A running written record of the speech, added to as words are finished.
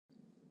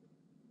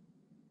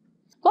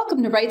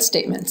Welcome to Rights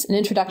Statements, an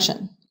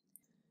introduction.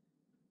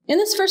 In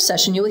this first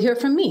session, you will hear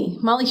from me,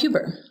 Molly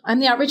Huber. I'm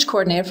the Outreach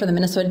Coordinator for the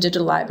Minnesota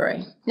Digital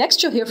Library.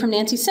 Next, you'll hear from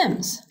Nancy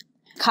Sims,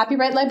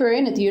 Copyright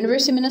Librarian at the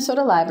University of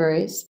Minnesota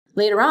Libraries.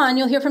 Later on,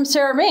 you'll hear from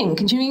Sarah Ring,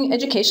 Continuing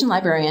Education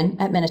Librarian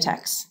at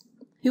Minitex.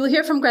 You will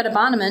hear from Greta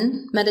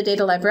Bonneman,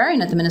 Metadata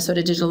Librarian at the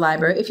Minnesota Digital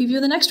Library, if you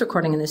view the next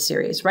recording in this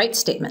series, Rights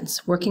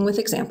Statements, Working with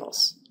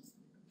Examples.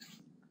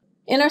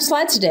 In our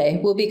slides today,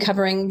 we'll be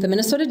covering the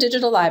Minnesota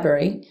Digital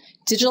Library,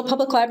 Digital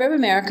Public Library of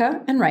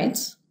America and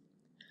rights,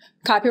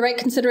 copyright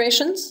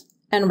considerations,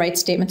 and rights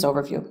statements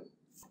overview.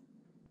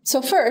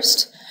 So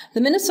first,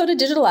 the Minnesota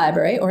Digital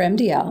Library, or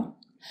MDL,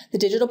 the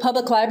Digital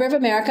Public Library of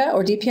America,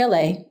 or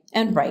DPLA,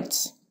 and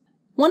rights.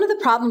 One of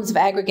the problems of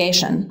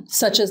aggregation,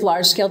 such as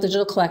large-scale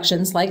digital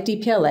collections like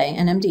DPLA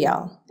and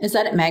MDL, is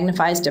that it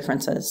magnifies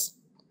differences.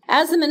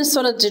 As the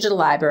Minnesota Digital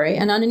Library,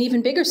 and on an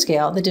even bigger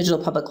scale, the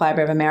Digital Public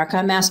Library of America,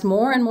 amassed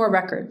more and more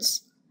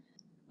records,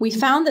 we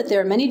found that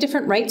there are many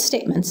different rights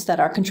statements that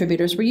our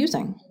contributors were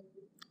using.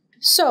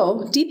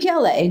 So,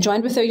 DPLA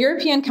joined with their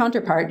European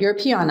counterpart,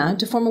 Europeana,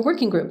 to form a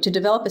working group to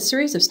develop a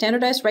series of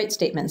standardized rights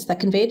statements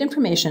that conveyed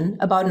information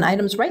about an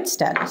item's rights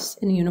status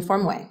in a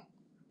uniform way.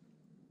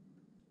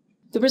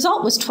 The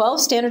result was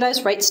 12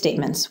 standardized rights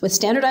statements with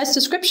standardized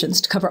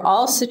descriptions to cover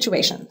all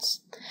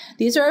situations.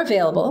 These are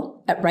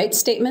available at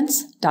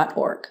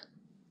rightsstatements.org.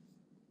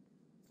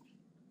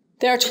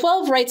 There are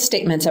 12 rights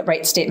statements at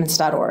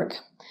rightsstatements.org.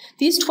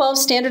 These 12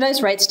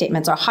 standardized rights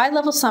statements are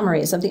high-level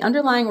summaries of the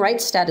underlying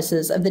rights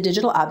statuses of the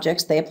digital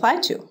objects they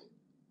apply to.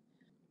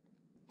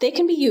 They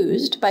can be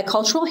used by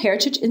cultural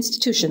heritage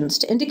institutions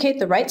to indicate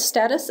the rights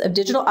status of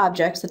digital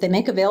objects that they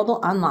make available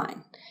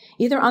online,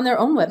 either on their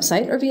own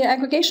website or via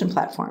aggregation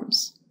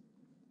platforms.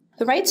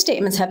 The rights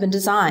statements have been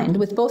designed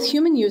with both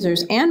human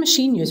users and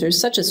machine users,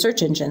 such as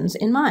search engines,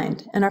 in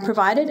mind, and are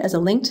provided as a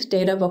linked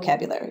data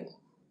vocabulary.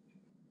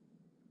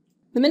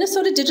 The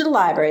Minnesota Digital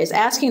Library is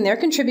asking their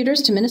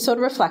contributors to Minnesota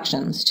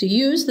Reflections to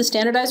use the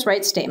standardized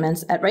rights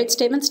statements at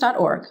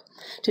rightsstatements.org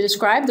to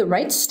describe the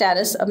rights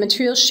status of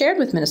materials shared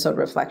with Minnesota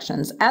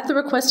Reflections at the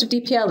request of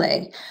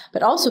DPLA,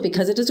 but also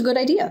because it is a good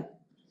idea.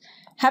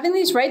 Having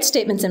these rights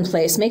statements in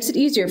place makes it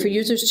easier for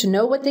users to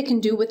know what they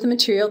can do with the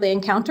material they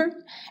encounter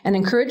and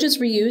encourages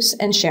reuse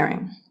and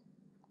sharing.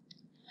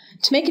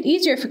 To make it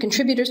easier for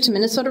contributors to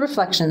Minnesota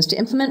Reflections to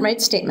implement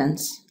rights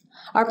statements,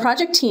 our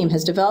project team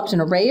has developed an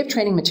array of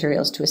training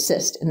materials to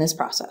assist in this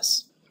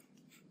process.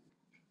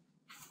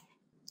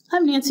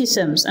 I'm Nancy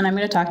Sims, and I'm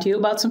going to talk to you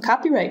about some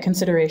copyright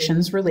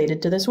considerations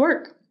related to this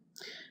work.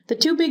 The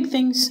two big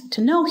things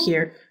to know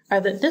here are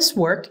that this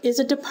work is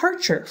a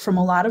departure from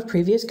a lot of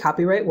previous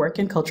copyright work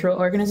in cultural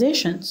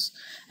organizations.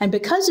 And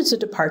because it's a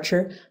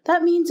departure,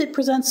 that means it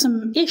presents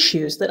some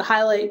issues that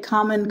highlight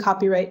common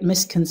copyright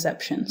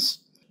misconceptions.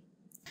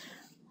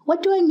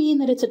 What do I mean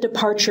that it's a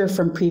departure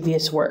from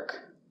previous work?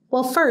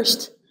 Well,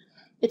 first,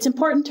 it's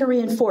important to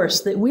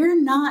reinforce that we're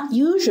not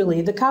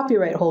usually the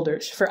copyright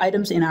holders for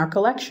items in our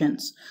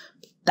collections.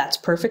 That's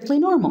perfectly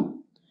normal.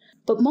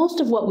 But most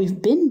of what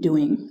we've been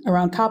doing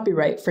around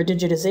copyright for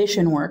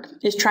digitization work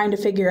is trying to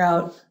figure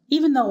out,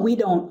 even though we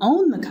don't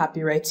own the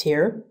copyrights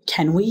here,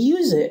 can we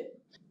use it?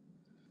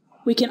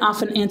 We can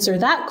often answer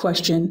that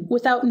question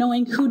without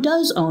knowing who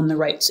does own the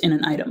rights in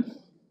an item.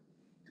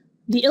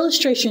 The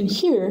illustration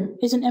here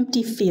is an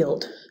empty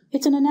field.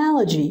 It's an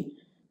analogy.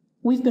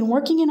 We've been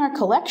working in our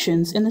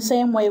collections in the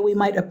same way we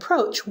might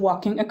approach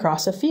walking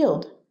across a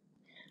field.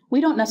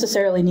 We don't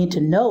necessarily need to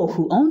know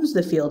who owns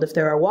the field if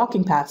there are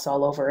walking paths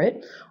all over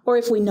it, or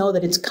if we know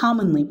that it's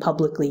commonly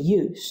publicly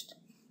used.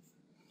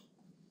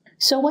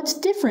 So what's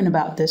different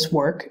about this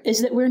work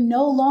is that we're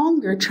no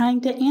longer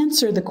trying to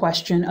answer the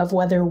question of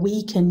whether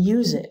we can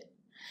use it.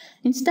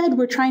 Instead,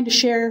 we're trying to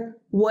share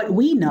what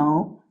we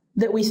know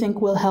that we think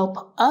will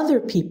help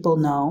other people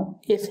know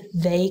if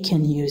they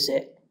can use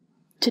it.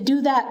 To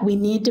do that, we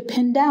need to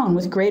pin down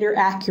with greater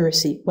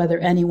accuracy whether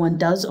anyone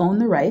does own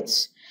the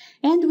rights,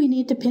 and we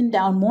need to pin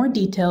down more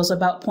details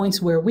about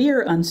points where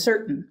we're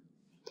uncertain.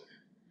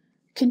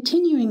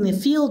 Continuing the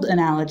field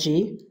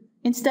analogy,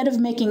 instead of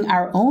making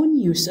our own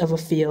use of a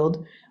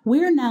field,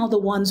 we're now the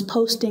ones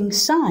posting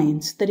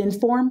signs that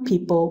inform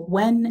people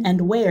when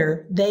and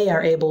where they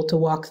are able to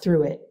walk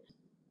through it.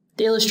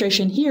 The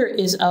illustration here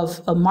is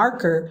of a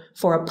marker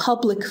for a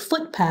public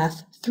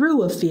footpath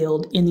through a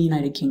field in the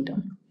United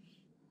Kingdom.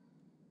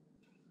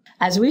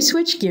 As we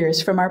switch gears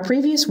from our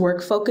previous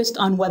work focused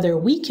on whether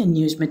we can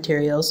use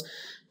materials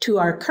to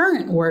our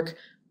current work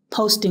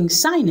posting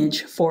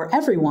signage for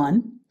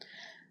everyone,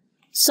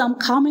 some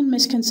common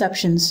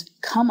misconceptions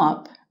come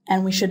up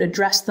and we should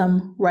address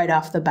them right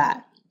off the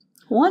bat.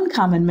 One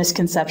common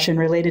misconception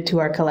related to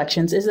our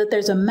collections is that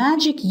there's a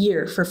magic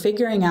year for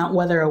figuring out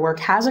whether a work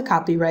has a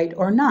copyright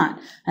or not,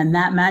 and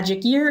that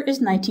magic year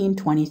is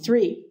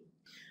 1923.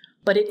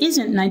 But it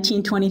isn't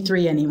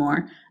 1923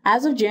 anymore.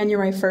 As of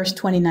January 1st,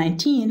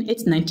 2019,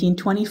 it's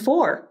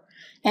 1924,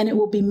 and it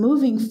will be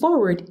moving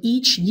forward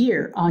each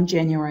year on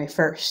January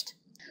 1st.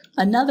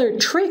 Another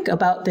trick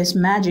about this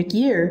magic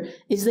year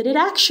is that it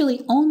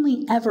actually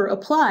only ever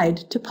applied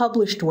to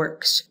published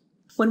works.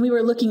 When we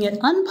were looking at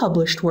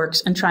unpublished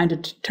works and trying to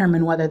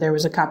determine whether there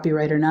was a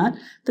copyright or not,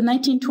 the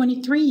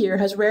 1923 year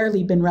has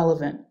rarely been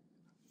relevant.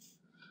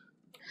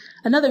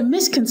 Another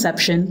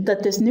misconception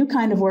that this new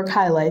kind of work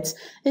highlights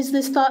is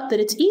this thought that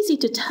it's easy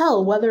to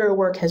tell whether a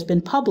work has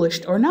been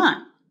published or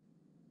not.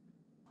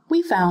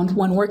 We found,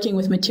 when working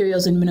with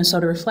materials in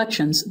Minnesota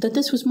Reflections, that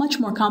this was much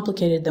more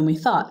complicated than we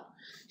thought.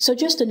 So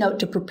just a note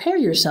to prepare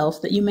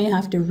yourself that you may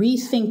have to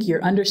rethink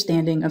your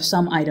understanding of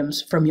some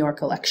items from your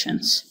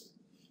collections.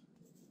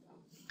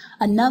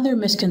 Another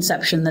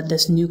misconception that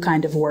this new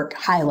kind of work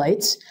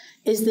highlights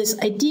is this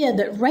idea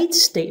that rights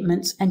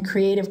statements and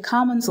Creative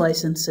Commons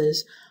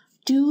licenses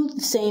do the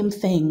same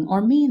thing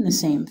or mean the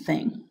same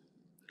thing.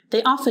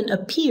 They often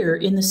appear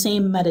in the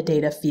same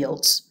metadata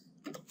fields.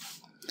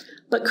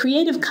 But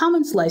Creative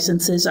Commons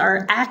licenses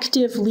are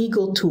active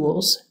legal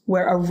tools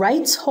where a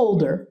rights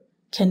holder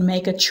can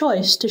make a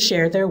choice to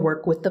share their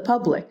work with the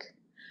public.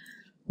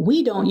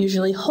 We don't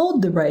usually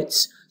hold the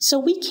rights, so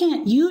we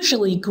can't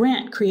usually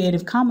grant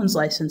Creative Commons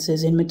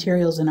licenses in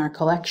materials in our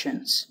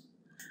collections.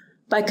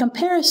 By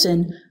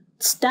comparison,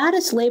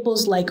 status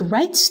labels like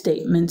rights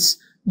statements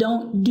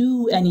don't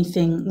do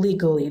anything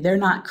legally. They're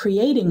not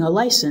creating a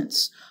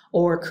license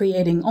or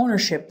creating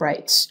ownership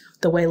rights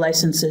the way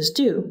licenses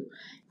do.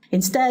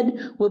 Instead,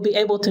 we'll be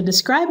able to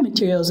describe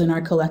materials in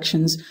our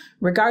collections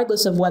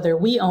regardless of whether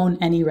we own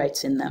any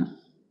rights in them.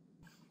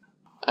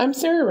 I'm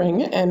Sarah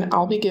Ring, and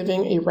I'll be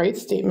giving a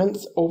rights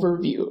statements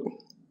overview.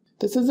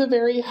 This is a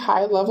very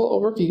high-level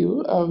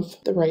overview of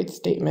the rights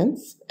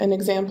statements, and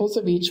examples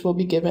of each will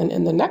be given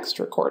in the next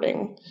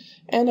recording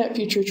and at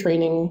future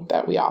training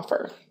that we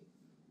offer.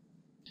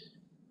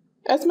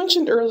 As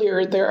mentioned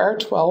earlier, there are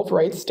 12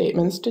 rights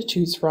statements to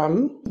choose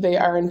from. They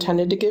are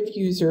intended to give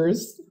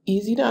users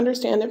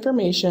easy-to-understand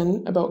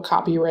information about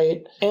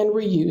copyright and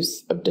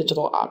reuse of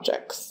digital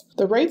objects.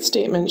 The rights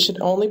statement should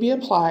only be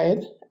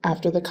applied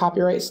after the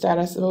copyright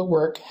status of a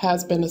work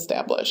has been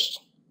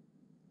established.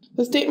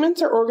 The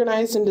statements are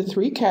organized into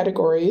 3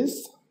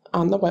 categories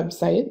on the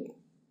website.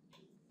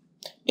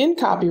 In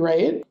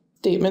copyright,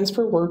 statements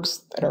for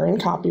works that are in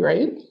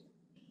copyright.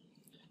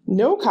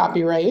 No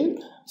copyright,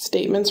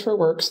 statements for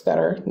works that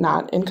are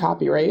not in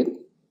copyright.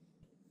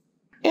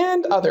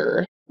 And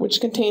other,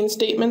 which contains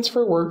statements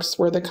for works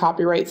where the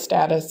copyright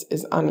status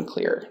is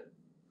unclear.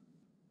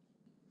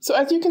 So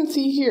as you can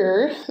see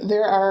here,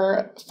 there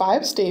are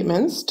 5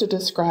 statements to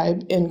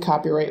describe in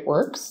copyright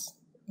works.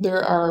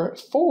 There are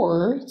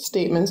 4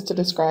 statements to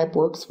describe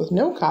works with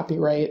no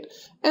copyright,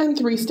 and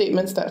 3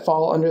 statements that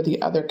fall under the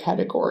other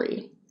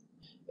category.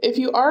 If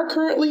you are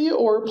currently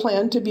or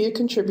plan to be a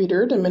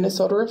contributor to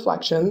Minnesota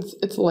Reflections,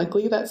 it's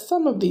likely that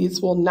some of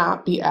these will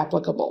not be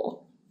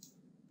applicable.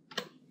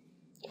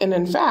 And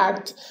in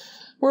fact,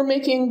 we're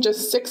making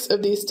just 6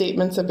 of these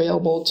statements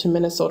available to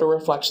Minnesota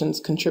Reflections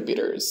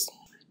contributors.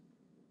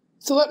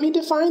 So let me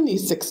define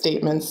these 6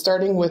 statements,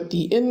 starting with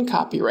the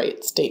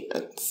in-copyright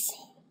statements.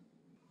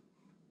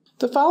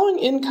 The following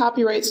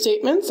in-copyright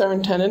statements are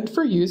intended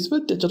for use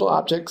with digital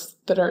objects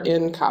that are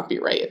in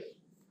copyright.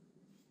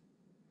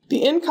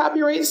 The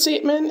in-copyright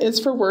statement is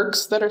for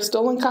works that are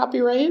still in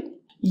copyright.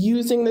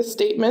 Using this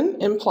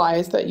statement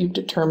implies that you've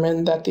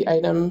determined that the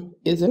item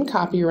is in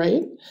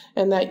copyright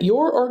and that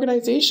your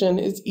organization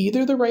is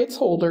either the rights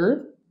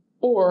holder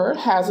or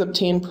has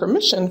obtained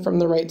permission from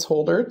the rights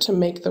holder to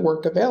make the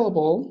work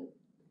available,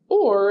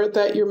 or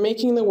that you're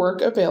making the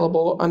work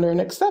available under an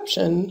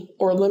exception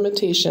or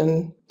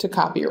limitation to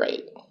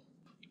copyright.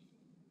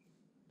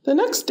 The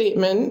next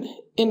statement,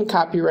 in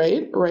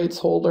copyright, rights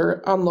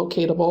holder,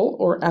 unlocatable,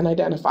 or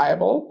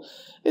unidentifiable,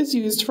 is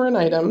used for an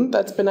item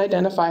that's been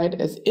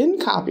identified as in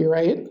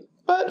copyright,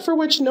 but for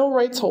which no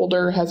rights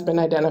holder has been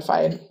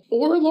identified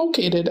or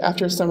located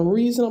after some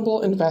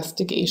reasonable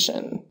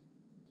investigation.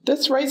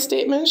 This rights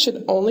statement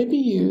should only be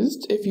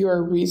used if you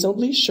are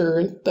reasonably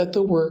sure that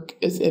the work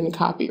is in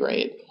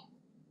copyright.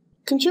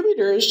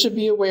 Contributors should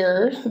be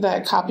aware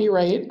that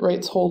copyright,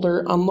 rights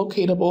holder,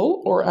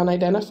 unlocatable, or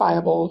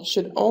unidentifiable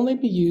should only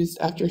be used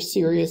after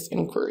serious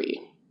inquiry.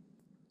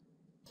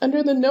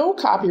 Under the no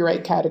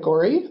copyright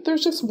category,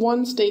 there's just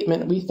one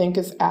statement we think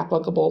is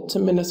applicable to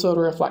Minnesota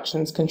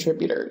Reflections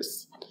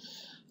contributors.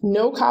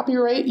 No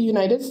copyright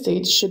United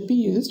States should be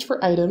used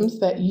for items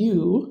that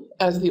you,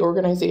 as the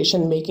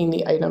organization making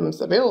the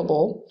items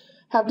available,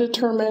 have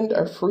determined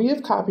are free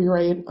of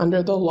copyright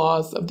under the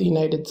laws of the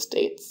United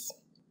States.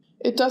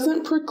 It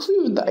doesn't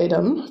preclude the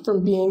item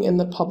from being in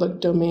the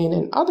public domain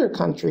in other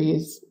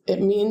countries. It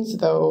means,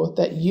 though,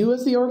 that you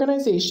as the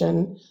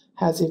organization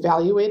has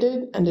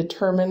evaluated and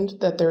determined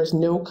that there is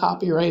no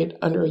copyright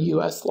under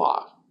U.S.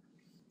 law.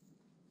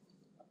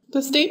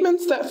 The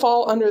statements that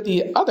fall under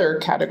the other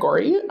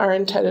category are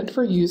intended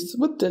for use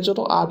with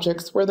digital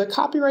objects where the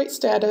copyright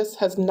status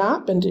has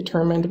not been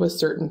determined with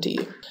certainty.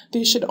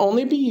 These should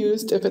only be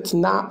used if it's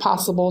not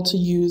possible to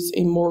use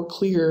a more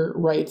clear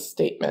rights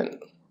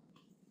statement.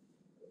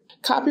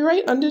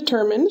 Copyright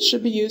undetermined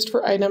should be used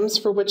for items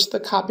for which the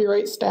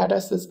copyright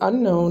status is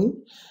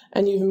unknown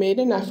and you've made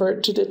an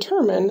effort to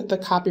determine the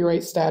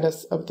copyright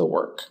status of the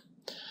work.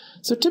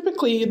 So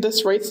typically,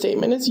 this right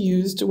statement is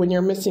used when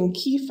you're missing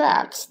key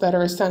facts that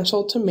are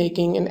essential to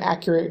making an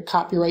accurate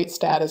copyright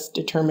status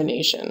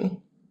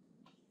determination.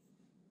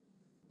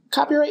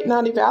 Copyright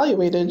not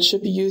evaluated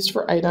should be used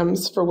for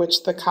items for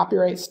which the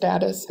copyright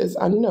status is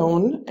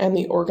unknown and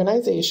the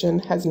organization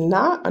has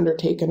not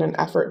undertaken an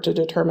effort to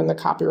determine the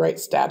copyright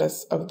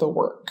status of the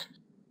work.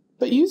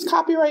 But use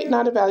copyright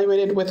not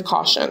evaluated with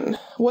caution.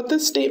 What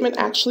this statement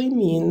actually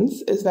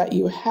means is that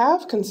you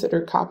have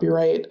considered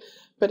copyright,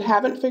 but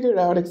haven't figured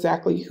out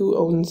exactly who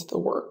owns the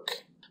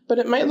work. But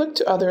it might look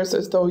to others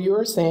as though you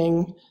are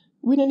saying,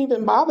 we didn't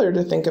even bother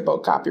to think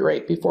about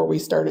copyright before we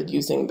started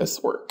using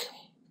this work.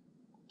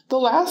 The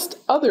last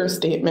other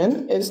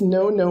statement is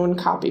no known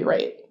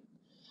copyright.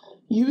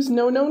 Use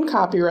no known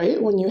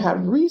copyright when you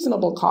have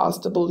reasonable cause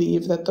to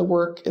believe that the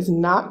work is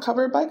not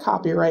covered by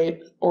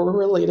copyright or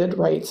related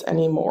rights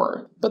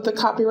anymore, but the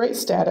copyright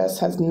status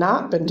has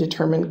not been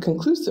determined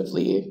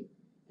conclusively,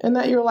 and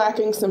that you're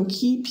lacking some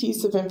key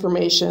piece of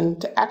information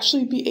to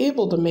actually be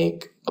able to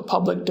make a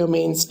public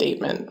domain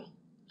statement.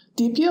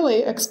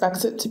 DPLA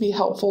expects it to be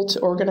helpful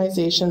to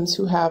organizations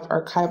who have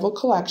archival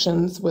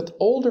collections with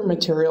older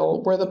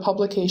material where the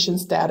publication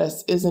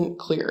status isn't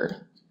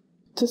clear.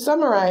 To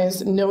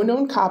summarize, no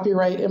known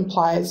copyright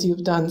implies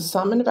you've done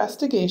some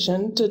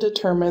investigation to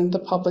determine the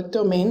public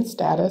domain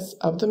status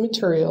of the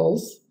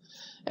materials,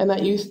 and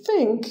that you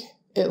think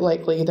it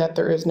likely that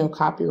there is no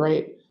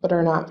copyright, but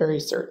are not very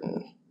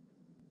certain.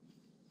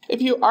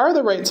 If you are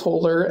the rights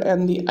holder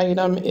and the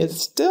item is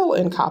still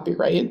in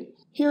copyright,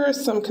 here are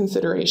some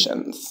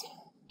considerations.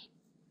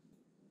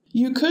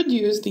 You could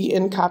use the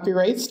in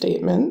copyright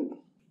statement,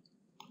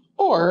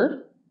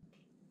 or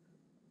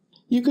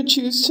you could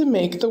choose to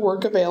make the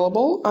work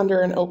available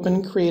under an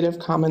Open Creative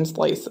Commons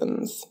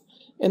license.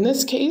 In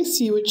this case,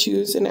 you would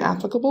choose an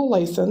applicable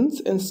license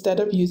instead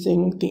of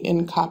using the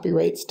in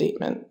copyright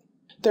statement.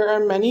 There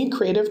are many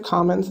Creative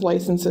Commons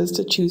licenses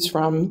to choose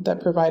from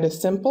that provide a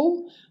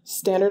simple,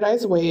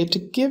 standardized way to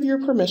give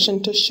your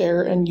permission to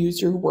share and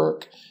use your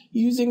work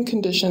using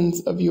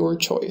conditions of your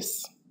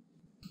choice.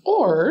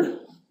 Or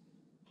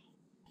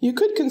you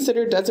could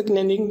consider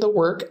designating the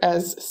work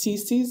as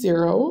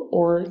CC0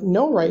 or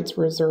no rights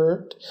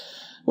reserved,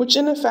 which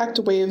in effect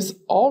waives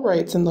all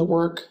rights in the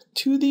work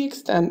to the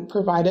extent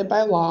provided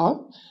by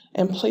law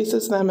and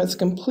places them as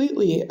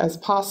completely as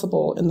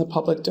possible in the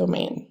public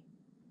domain.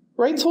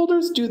 Rights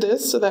holders do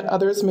this so that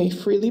others may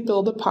freely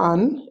build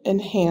upon,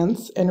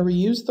 enhance, and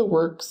reuse the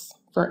works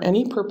for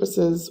any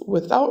purposes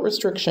without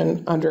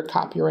restriction under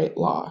copyright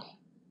law.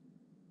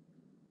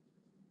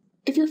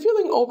 If you're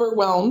feeling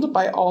overwhelmed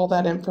by all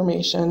that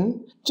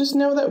information, just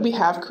know that we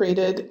have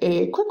created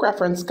a quick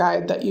reference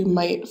guide that you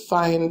might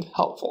find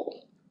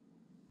helpful.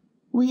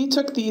 We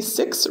took these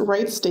 6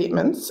 rights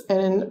statements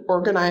and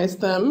organized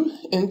them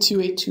into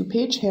a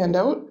 2-page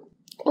handout,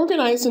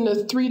 organized into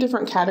 3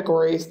 different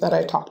categories that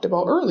I talked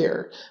about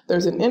earlier.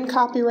 There's an in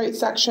copyright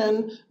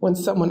section when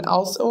someone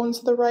else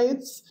owns the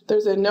rights,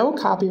 there's a no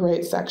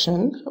copyright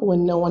section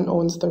when no one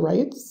owns the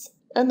rights,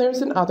 and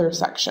there's an other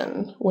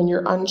section when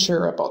you're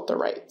unsure about the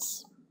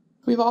rights.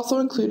 We've also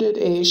included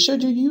a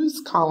should you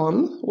use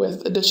column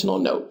with additional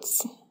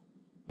notes.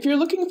 If you're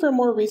looking for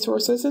more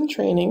resources and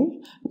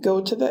training,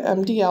 go to the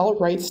MDL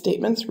Rights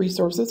Statements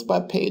Resources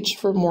webpage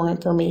for more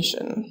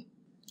information.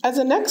 As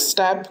a next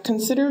step,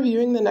 consider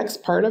viewing the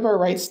next part of our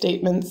Rights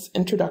Statements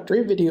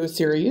introductory video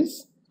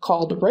series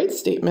called Rights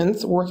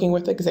Statements Working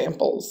with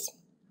Examples.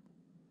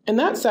 In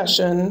that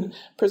session,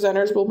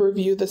 presenters will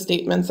review the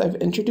statements I've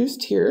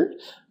introduced here,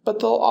 but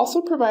they'll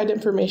also provide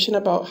information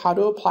about how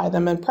to apply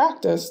them in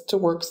practice to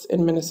works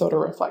in Minnesota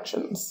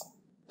Reflections.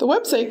 The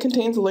website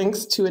contains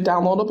links to a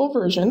downloadable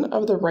version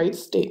of the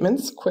Rights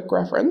Statements Quick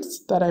Reference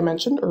that I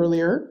mentioned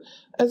earlier,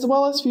 as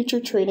well as future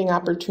training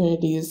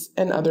opportunities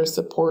and other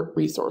support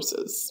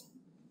resources.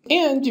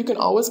 And you can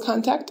always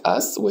contact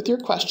us with your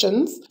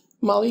questions.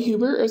 Molly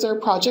Huber is our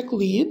project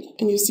lead,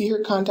 and you see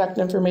her contact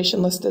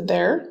information listed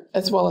there,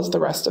 as well as the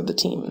rest of the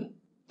team.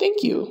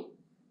 Thank you.